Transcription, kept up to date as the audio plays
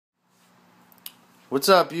What's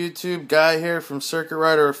up, YouTube? Guy here from Circuit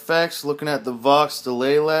Rider Effects, looking at the Vox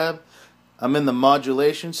DelayLab. I'm in the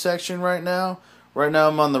modulation section right now. Right now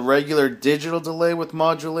I'm on the regular digital delay with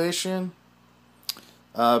modulation.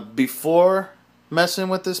 Before messing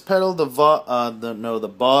with this pedal, the Boss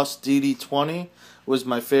DD20 was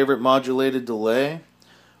my favorite modulated delay,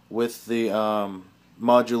 with the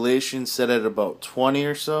modulation set at about 20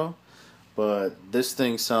 or so. But this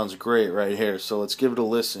thing sounds great right here, so let's give it a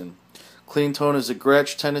listen. Clean tone is a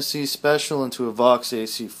Gretsch Tennessee Special into a Vox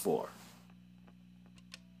AC4.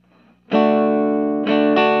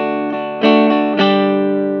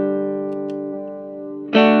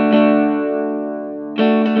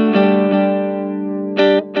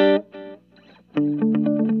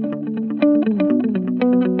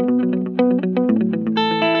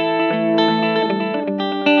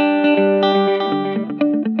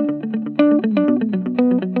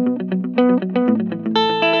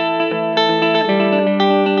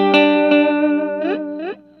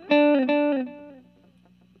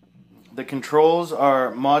 The controls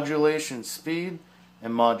are modulation speed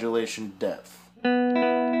and modulation depth.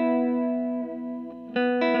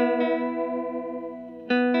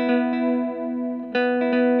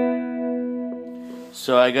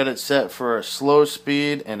 So I got it set for a slow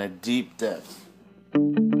speed and a deep depth.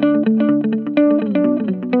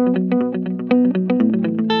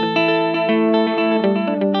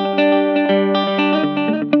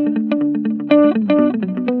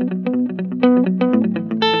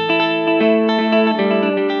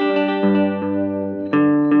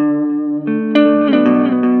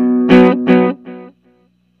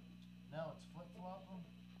 Now it's flip-flop them.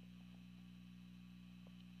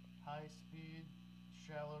 High speed,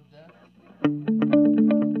 shallow depth.